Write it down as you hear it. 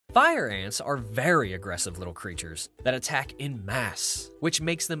Fire ants are very aggressive little creatures that attack in mass, which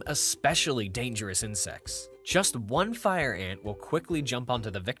makes them especially dangerous insects. Just one fire ant will quickly jump onto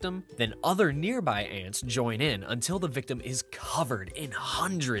the victim, then other nearby ants join in until the victim is covered in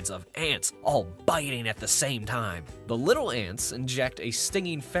hundreds of ants, all biting at the same time. The little ants inject a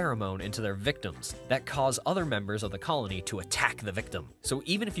stinging pheromone into their victims that cause other members of the colony to attack the victim. So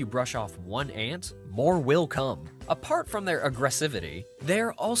even if you brush off one ant, more will come. Apart from their aggressivity, they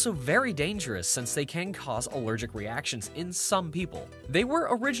are also very dangerous since they can cause allergic reactions in some people. They were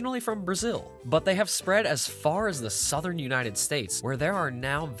originally from Brazil, but they have spread as far as the southern United States, where there are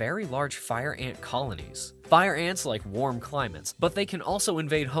now very large fire ant colonies. Fire ants like warm climates, but they can also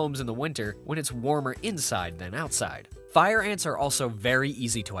invade homes in the winter when it's warmer inside than outside. Fire ants are also very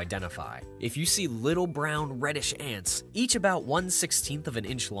easy to identify. If you see little brown reddish ants, each about 1/16 of an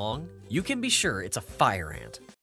inch long, you can be sure it's a fire ant.